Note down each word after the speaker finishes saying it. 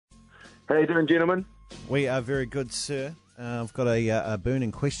How you doing, gentlemen? We are very good, sir. I've got a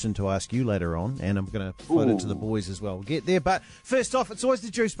burning question to ask you later on, and I'm going to put it to the boys as well. We'll get there, but first off, it's always the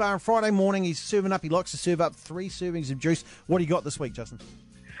Juice Bar on Friday morning. He's serving up. He likes to serve up 3 servings of juice. What do you got this week, Justin?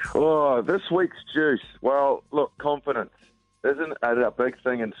 Oh, this week's juice. Well, look, confidence isn't a big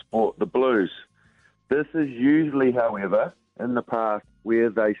thing in sport. The Blues. This is usually, however, in the past where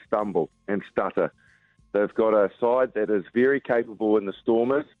they stumble and stutter. They've got a side that is very capable in the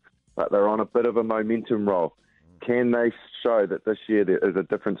Stormers, but they're on a bit of a momentum roll. Can they show that this year there is a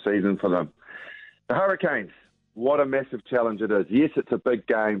different season for them? The Hurricanes, what a massive challenge it is. Yes, it's a big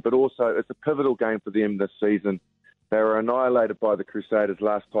game, but also it's a pivotal game for them this season. They were annihilated by the Crusaders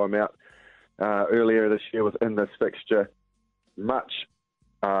last time out earlier this year within this fixture. Much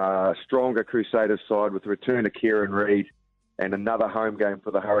stronger Crusaders side with the return of Kieran Read and another home game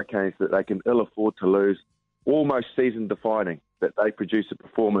for the Hurricanes that they can ill afford to lose. Almost season defining that they produce a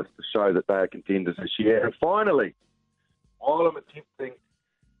performance to show that they are contenders this year. And finally, while I'm attempting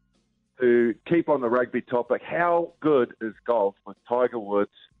to keep on the rugby topic, how good is golf with Tiger Woods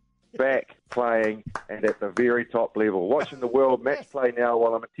back playing and at the very top level? Watching the world match play now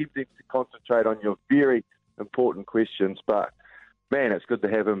while I'm attempting to concentrate on your very important questions, but man, it's good to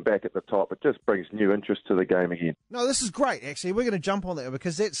have him back at the top. It just brings new interest to the game again. No, this is great, actually. We're going to jump on that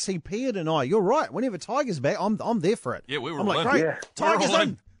because that's CP and I. You're right. Whenever Tiger's back, I'm there for it. Yeah, we were I'm like, all in. great. Yeah. Tiger's We're all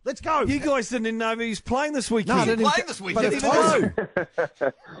in. Let's go. You guys didn't even know he was playing this weekend. No, I didn't Playing this weekend.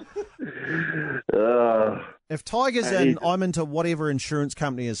 But if Tiger's Hey, in, I'm into whatever insurance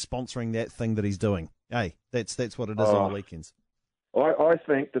company is sponsoring that thing that he's doing. Hey, that's what it is on the weekends. I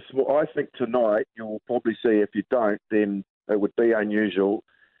think tonight you'll probably see, if you don't, then it would be unusual.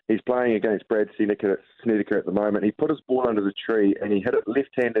 He's playing against Brad Snedeker at the moment. He put his ball under the tree and he hit it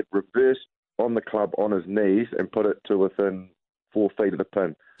left-handed reverse on the club on his knees and put it to within 4 feet of the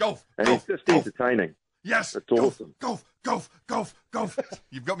pin. Golf. And Golf. it's just Golf. entertaining. Yes. It's golf, awesome. Golf.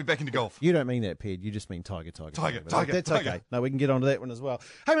 You've got me back into golf. You don't mean that, Ped. You just mean Tiger. Tiger. That's okay. No, we can get onto that one as well.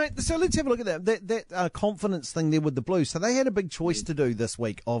 Hey, mate, so let's have a look at that confidence thing there with the Blues. So they had a big choice to do this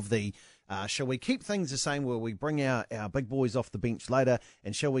week of the, shall we keep things the same where we bring our big boys off the bench later,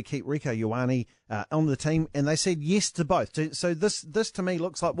 and shall we keep Rieko Ioane on the team? And they said yes to both. So this to me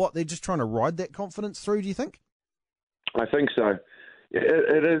looks like what? They're just trying to ride that confidence through, do you think? I think so.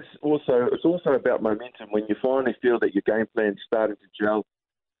 It is also. It's also about momentum. When you finally feel that your game plan's starting to gel,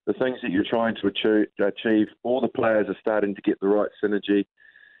 the things that you're trying to achieve, all the players are starting to get the right synergy.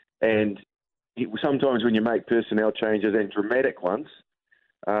 And sometimes when you make personnel changes, and dramatic ones,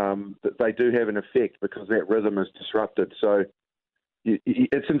 that they do have an effect because that rhythm is disrupted. So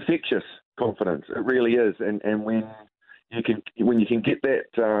it's infectious confidence. It really is. And when you can get that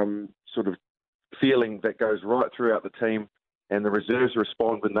sort of feeling that goes right throughout the team, and the reserves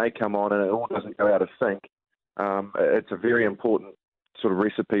respond when they come on, and it all doesn't go out of sync, it's a very important sort of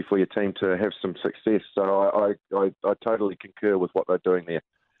recipe for your team to have some success. So I totally concur with what they're doing there.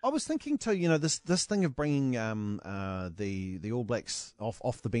 I was thinking too, this thing of bringing the All Blacks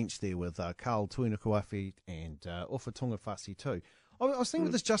off the bench there with Carl Tuinukuafi and Ufa Tungafasi too. I was thinking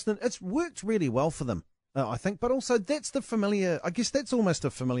with this, Justin, it's worked really well for them, I think, but also that's the familiar. I guess that's almost a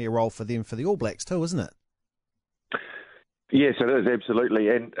familiar role for them for the All Blacks too, isn't it? Yes, it is, absolutely.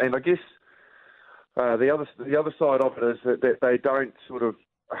 And I guess the other side of it is that they don't sort of,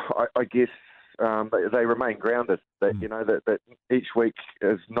 I guess, they remain grounded. That that each week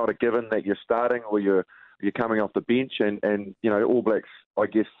is not a given that you're starting or you're coming off the bench, and All Blacks, I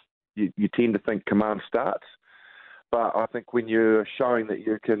guess you tend to think command starts. But I think when you're showing that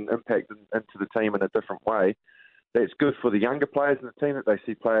you can impact into the team in a different way, that's good for the younger players in the team, that they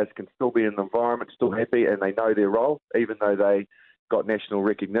see players can still be in the environment, still happy, and they know their role, even though they got national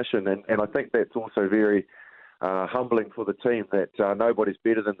recognition. And I think that's also very humbling for the team, that nobody's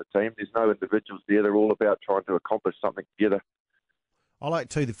better than the team. There's no individuals there. They're all about trying to accomplish something together. I like,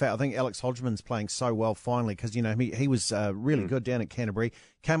 too, the fact I think Alex Hodgman's playing so well finally because, he was really good down at Canterbury,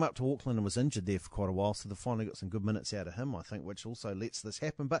 came up to Auckland and was injured there for quite a while, so they finally got some good minutes out of him, I think, which also lets this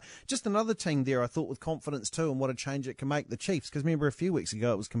happen. But just another team there, I thought, with confidence too, and what a change it can make, the Chiefs, because remember a few weeks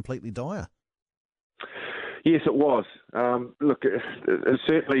ago it was completely dire. Yes, it was. Look, it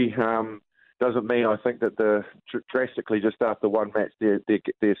certainly doesn't mean I think that drastically just after one match their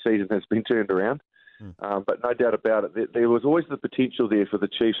season has been turned around. But no doubt about it, there was always the potential there for the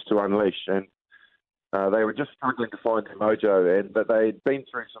Chiefs to unleash, and they were just struggling to find their mojo. But they'd been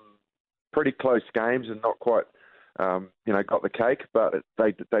through some pretty close games and not quite, got the cake. But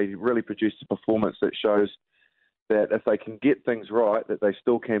they really produced a performance that shows that if they can get things right, that they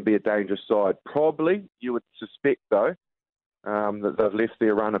still can be a dangerous side. Probably, you would suspect, though, that they've left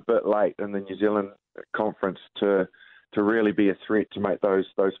their run a bit late in the New Zealand conference to really be a threat to make those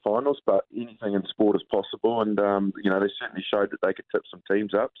finals. But anything in sport is possible, and they certainly showed that they could tip some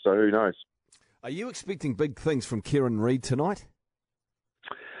teams up. So who knows? Are you expecting big things from Kieran Read tonight?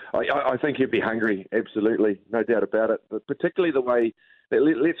 I think he'd be hungry, absolutely, no doubt about it. But particularly the way,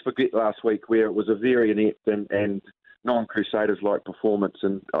 let's forget last week where it was a very inept and non-Crusaders-like performance,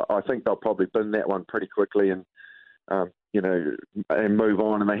 and I think they'll probably bin that one pretty quickly and move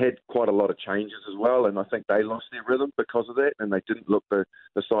on. And they had quite a lot of changes as well, and I think they lost their rhythm because of that, and they didn't look the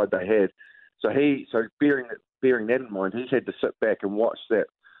side they had. So bearing that in mind, he's had to sit back and watch that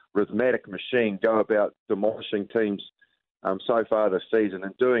rhythmic machine go about demolishing teams so far this season,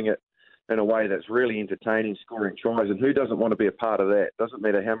 and doing it in a way that's really entertaining, scoring tries. And who doesn't want to be a part of that? Doesn't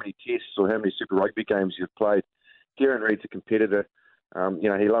matter how many tests or how many Super Rugby games you've played. Kieran Read's a competitor.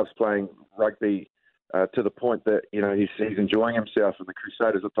 He loves playing rugby to the point that he's enjoying himself, and the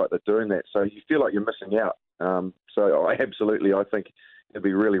Crusaders look like they're doing that. So you feel like you're missing out. I think he'll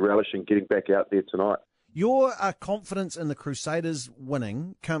be really relishing getting back out there tonight. Your confidence in the Crusaders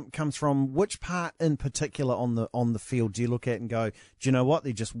winning comes from which part in particular on the field do you look at and go, do you know what,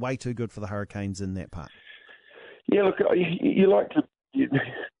 they're just way too good for the Hurricanes in that part? Yeah, look, you like to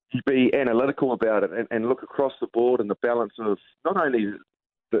be analytical about it and look across the board and the balance of not only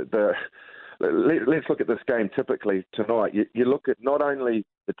let's look at this game typically tonight. You look at not only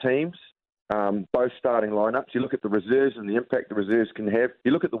the teams, both starting lineups, you look at the reserves and the impact the reserves can have.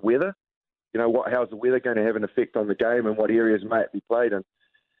 You look at the weather. How's the weather going to have an effect on the game and what areas may it be played in?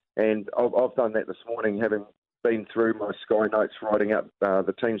 And I've done that this morning, having been through my Sky notes, writing up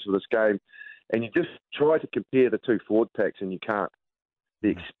the teams for this game. And you just try to compare the two forward packs, and you can't. The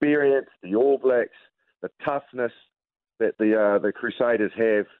experience, the All Blacks, the toughness that the Crusaders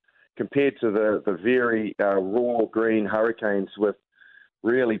have compared to the very raw green Hurricanes, with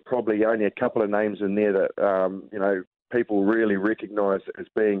really probably only a couple of names in there that people really recognise as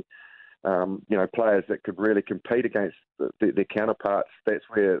being players that could really compete against their counterparts. That's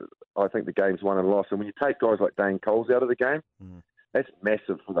where I think the game's won and lost. And when you take guys like Dane Coles out of the game, that's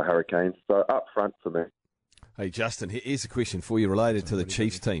massive for the Hurricanes. So up front for me. Hey, Justin, here's a question for you related to the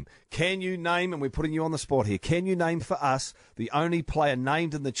Chiefs team. Can you name, and we're putting you on the spot here, can you name for us the only player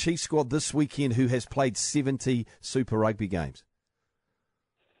named in the Chiefs squad this weekend who has played 70 Super Rugby games?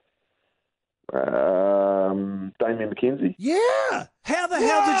 Damien McKenzie. Yeah! How the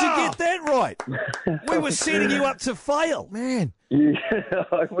hell did you get that right? We were setting you up to fail. Man. Yeah,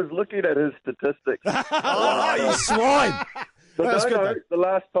 I was looking at his statistics. Oh, you swine. The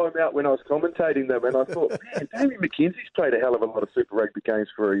last time out when I was commentating them, and I thought, man, Damien McKenzie's played a hell of a lot of Super Rugby games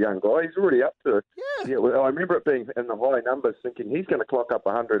for a young guy. He's already up to it. Yeah. I remember it being in the high numbers, thinking he's going to clock up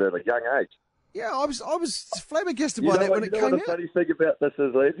 100 at a young age. Yeah, I was flabbergasted by that when it came out. What the funny thing about this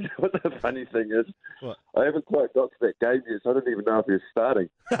is, Lee? What the funny thing is, what? I haven't quite got to that game yet, so I don't even know if he's starting.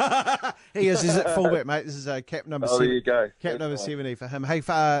 He is. He's at fullback, mate. This is cap number 70. There you go. Cap number 70 for him. Hey,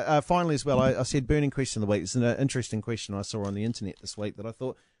 finally as well, I said burning question of the week. It's an interesting question I saw on the internet this week that I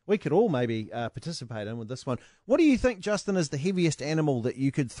thought we could all maybe participate in with this one. What do you think, Justin, is the heaviest animal that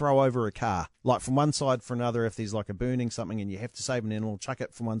you could throw over a car? Like from one side for another, if there's like a burning something and you have to save an animal, chuck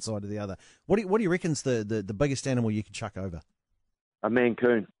it from one side to the other. What do you reckon's the biggest animal you could chuck over? A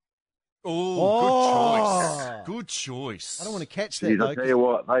mancoon. Oh, good choice. I don't want to catch that, though. I'll tell you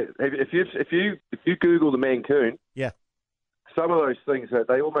what, mate, if you Google the mancoon, yeah, some of those things,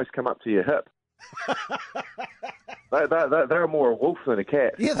 they almost come up to your hip. They're more a wolf than a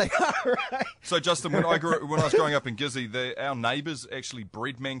cat. Yeah, they are, right? So, Justin, when I was growing up in Gizzy, our neighbours actually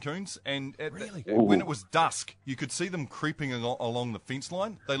bred mancoons, and when it was dusk, you could see them creeping along the fence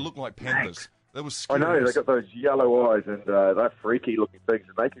line. They looked like panthers. That was scary. I know, they got those yellow eyes, and they're freaky looking things,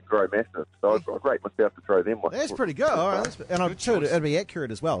 and they could grow massive. So I'd rate myself to throw them one. That's pretty good. All right. And I'm sure it'd be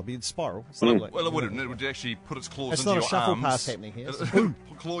accurate as well. It'd be in spiral. Well, it wouldn't. It would actually put its claws into your arms. It's not a shuffle pass happening here.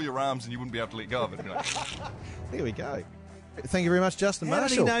 Claw your arms, and you wouldn't be able to let go of it. There we go. Thank you very much, Justin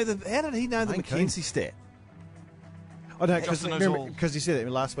Marshall. How did he know the McKenzie stat? I don't know, because he said it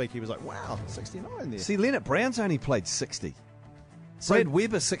last week. He was like, wow, 69 there. See, Leonard Brown's only played 60. Brad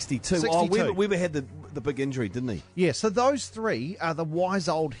Weber, 62. 62. Oh, Weber had the big injury, didn't he? Yeah, so those three are the wise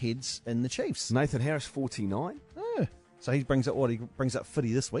old heads in the Chiefs. Nathan Harris, 49. Oh, so he brings up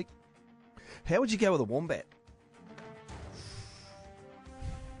 50 this week. How would you go with a wombat?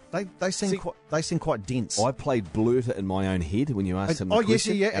 They seem quite dense. I played blurter in my own head when you asked him the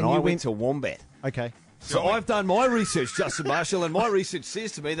question. Yeah. And I went to wombat. Okay. So I've done my research, Justin Marshall, and my research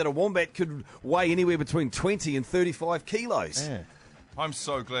says to me that a wombat could weigh anywhere between 20 and 35 kilos. Yeah. I'm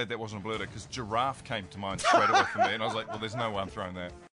so glad that wasn't a blurter because giraffe came to mind straight away for me, and I was like, well, there's no way I'm throwing that.